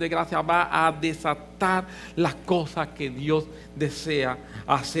acción de gracia va a desatar las cosas que Dios desea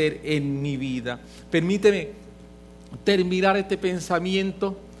hacer en mi vida. Permíteme terminar este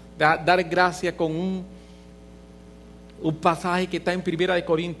pensamiento, dar gracias con un pasaje que está en 1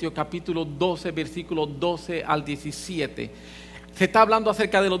 Corintios capítulo 12, versículos 12 al 17. Se está hablando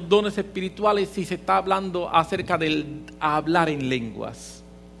acerca de los dones espirituales y se está hablando acerca del hablar en lenguas.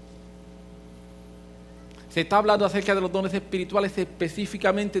 Se está hablando acerca de los dones espirituales,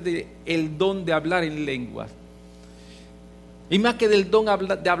 específicamente del don de hablar en lenguas. Y más que del don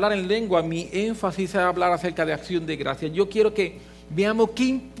de hablar en lengua, mi énfasis es hablar acerca de acción de gracia. Yo quiero que veamos qué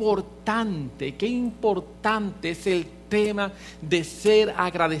importante es el tema de ser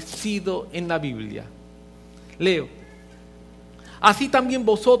agradecido en la Biblia. Leo: así también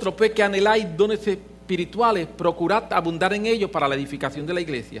vosotros, pues, que anheláis dones espirituales, procurad abundar en ellos para la edificación de la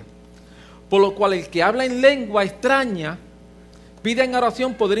iglesia. Por lo cual el que habla en lengua extraña pide en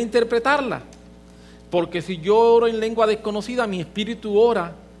oración poder interpretarla. Porque si yo oro en lengua desconocida, mi espíritu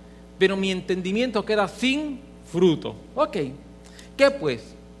ora, pero mi entendimiento queda sin fruto. Ok, ¿qué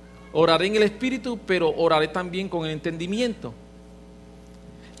pues? Oraré en el espíritu, pero oraré también con el entendimiento.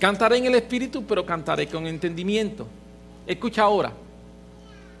 Cantaré en el espíritu, pero cantaré con entendimiento. Escucha ahora.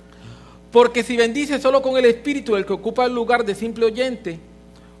 Porque si bendice solo con el espíritu el que ocupa el lugar de simple oyente,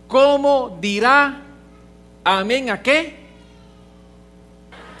 ¿cómo dirá amén a qué?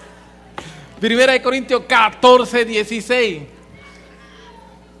 1 Corintios 14, 16.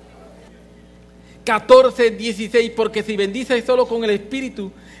 14, 16. Porque si bendice solo con el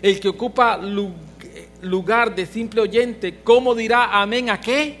espíritu el que ocupa lugar de simple oyente, ¿cómo dirá amén a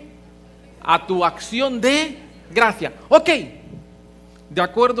qué? A tu acción de gracia. Ok, de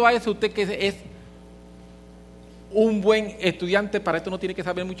acuerdo a eso, usted que es un buen estudiante, para esto no tiene que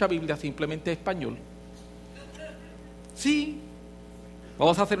saber mucha Biblia, simplemente español. Sí,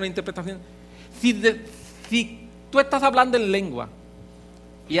 vamos a hacer una interpretación. Si tú estás hablando en lengua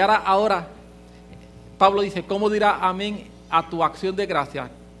y ahora Pablo dice, ¿cómo dirá amén a tu acción de gracia?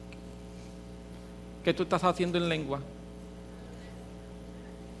 ¿Qué tú estás haciendo en lengua?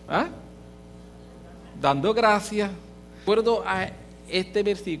 ¿Ah? Dando gracias. De acuerdo a este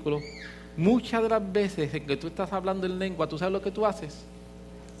versículo, muchas de las veces en que tú estás hablando en lengua, ¿tú sabes lo que tú haces?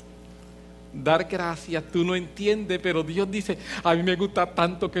 Dar gracias. Tú no entiendes, pero Dios dice, a mí me gusta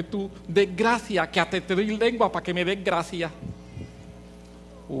tanto que tú des gracias, que hasta te doy lengua para que me des gracias.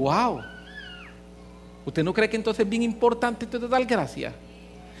 ¡Wow! ¿Usted no cree que entonces es bien importante esto de dar gracias?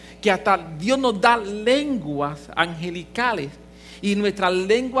 Que hasta Dios nos da lenguas angelicales, y nuestras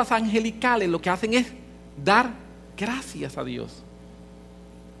lenguas angelicales lo que hacen es dar gracias a Dios.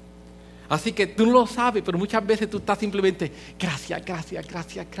 Así que tú no lo sabes, pero muchas veces tú estás simplemente gracias, gracias,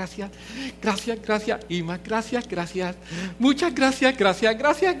 gracias, gracias, gracias, gracias, y más gracias, gracias, muchas gracias, gracias,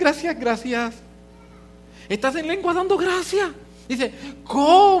 gracias, gracias, gracias. Estás en lengua dando gracias. Dice,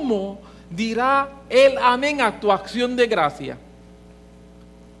 ¿cómo dirá el amén a tu acción de gracia?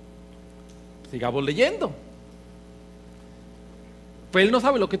 Sigamos leyendo. Pues él no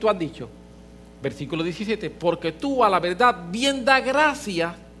sabe lo que tú has dicho. Versículo 17, porque tú a la verdad bien da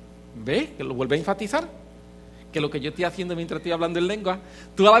gracia. ¿Ves? Que lo vuelve a enfatizar. Que lo que yo estoy haciendo mientras estoy hablando en lengua,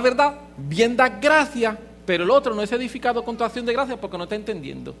 tú a la verdad bien das gracia, pero el otro no es edificado con tu acción de gracia porque no está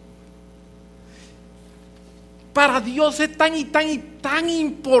entendiendo. Para Dios es tan y tan y tan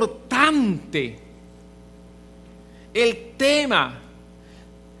importante el tema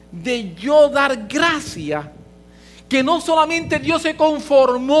de yo dar gracia, que no solamente Dios se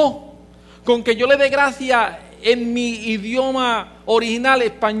conformó con que yo le dé gracia en mi idioma original,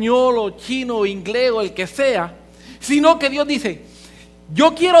 español o chino o inglés o el que sea, sino que Dios dice,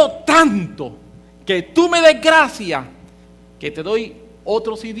 yo quiero tanto que tú me des gracia, que te doy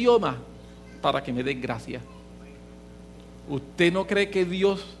otros idiomas para que me des gracia. ¿Usted no cree que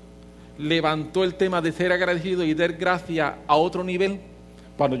Dios levantó el tema de ser agradecido y dar gracia a otro nivel?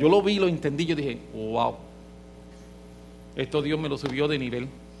 Cuando yo lo vi, lo entendí, yo dije, wow, esto Dios me lo subió de nivel.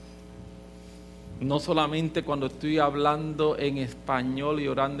 No solamente cuando estoy hablando en español y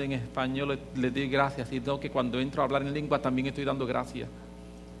orando en español le doy gracias, sino que cuando entro a hablar en lengua también estoy dando gracias.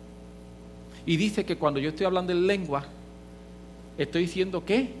 Y dice que cuando yo estoy hablando en lengua, estoy diciendo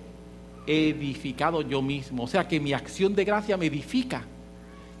que edificado yo mismo. O sea que mi acción de gracia me edifica.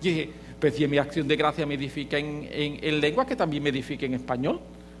 Y dije, pues si mi acción de gracia me edifica en lengua, que también me edifica en español,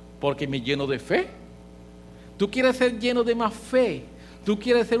 porque me lleno de fe. Tú quieres ser lleno de más fe. Tú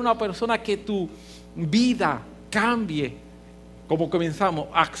quieres ser una persona que tu vida cambie. Como comenzamos,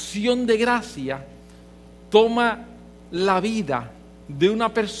 acción de gracia toma la vida de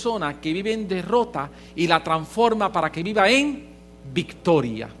una persona que vive en derrota y la transforma para que viva en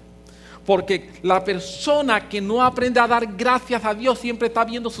victoria. Porque la persona que no aprende a dar gracias a Dios siempre está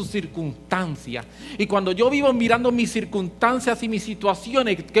viendo sus circunstancias. Y cuando yo vivo mirando mis circunstancias y mis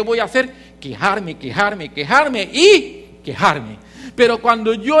situaciones, ¿qué voy a hacer? Quejarme, quejarme, quejarme y quejarme. Pero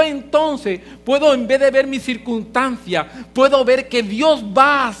cuando yo entonces puedo, en vez de ver mi circunstancia, puedo ver que Dios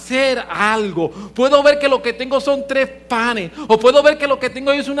va a hacer algo. Puedo ver que lo que tengo son 3 panes. O puedo ver que lo que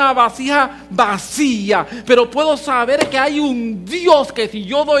tengo es una vasija vacía. Pero puedo saber que hay un Dios que si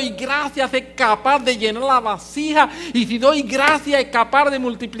yo doy gracias es capaz de llenar la vasija. Y si doy gracias es capaz de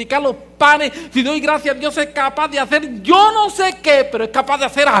multiplicar los panes. Si doy gracias, Dios es capaz de hacer yo no sé qué, pero es capaz de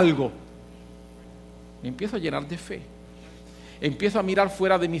hacer algo. Me empiezo a llenar de fe. Empiezo a mirar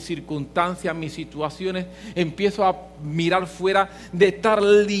fuera de mis circunstancias, mis situaciones. Empiezo a mirar fuera de estar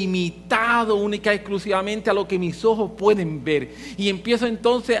limitado única y exclusivamente a lo que mis ojos pueden ver. Y empiezo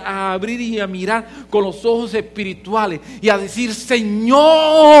entonces a abrir y a mirar con los ojos espirituales y a decir: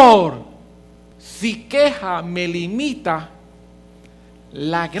 Señor, si queja me limita,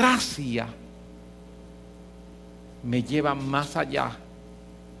 la gracia me lleva más allá.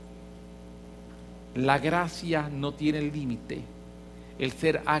 La gracia no tiene límite. El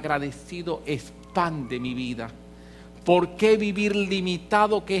ser agradecido expande mi vida. ¿Por qué vivir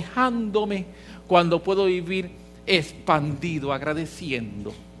limitado quejándome cuando puedo vivir expandido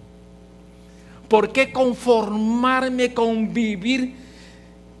agradeciendo? ¿Por qué conformarme con vivir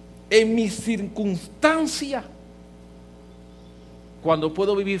en mis circunstancias cuando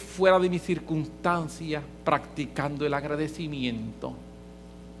puedo vivir fuera de mis circunstancias practicando el agradecimiento?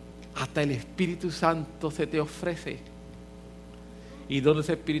 Hasta el Espíritu Santo se te ofrece. ¿Y dones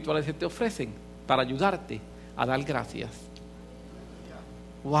espirituales se te ofrecen? Para ayudarte a dar gracias.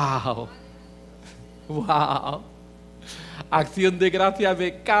 ¡Wow! ¡Wow! Acción de gracias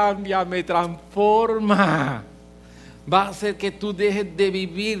me cambia, me transforma. Va a hacer que tú dejes de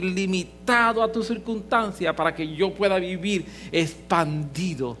vivir limitado a tu circunstancia para que yo pueda vivir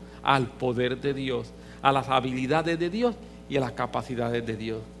expandido al poder de Dios, a las habilidades de Dios y a las capacidades de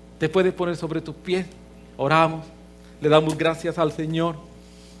Dios. Te puedes poner sobre tus pies. Oramos. Le damos gracias al Señor.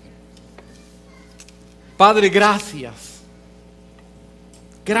 Padre, gracias.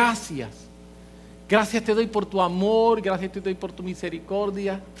 Gracias. Gracias te doy por tu amor. Gracias te doy por tu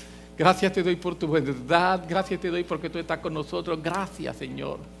misericordia. Gracias te doy por tu verdad. Gracias te doy porque tú estás con nosotros. Gracias,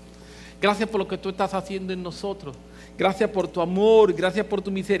 Señor. Gracias por lo que tú estás haciendo en nosotros. Gracias por tu amor. Gracias por tu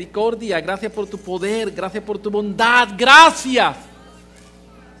misericordia. Gracias por tu poder. Gracias por tu bondad. Gracias.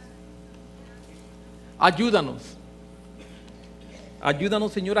 Ayúdanos.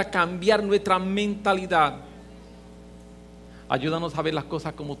 Ayúdanos, Señor, a cambiar nuestra mentalidad. Ayúdanos a ver las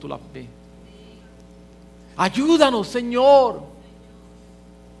cosas como tú las ves. Ayúdanos, Señor,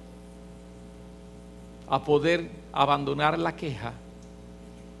 a poder abandonar la queja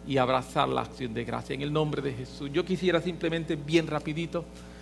y abrazar la acción de gracia. En el nombre de Jesús. Yo quisiera simplemente bien rapidito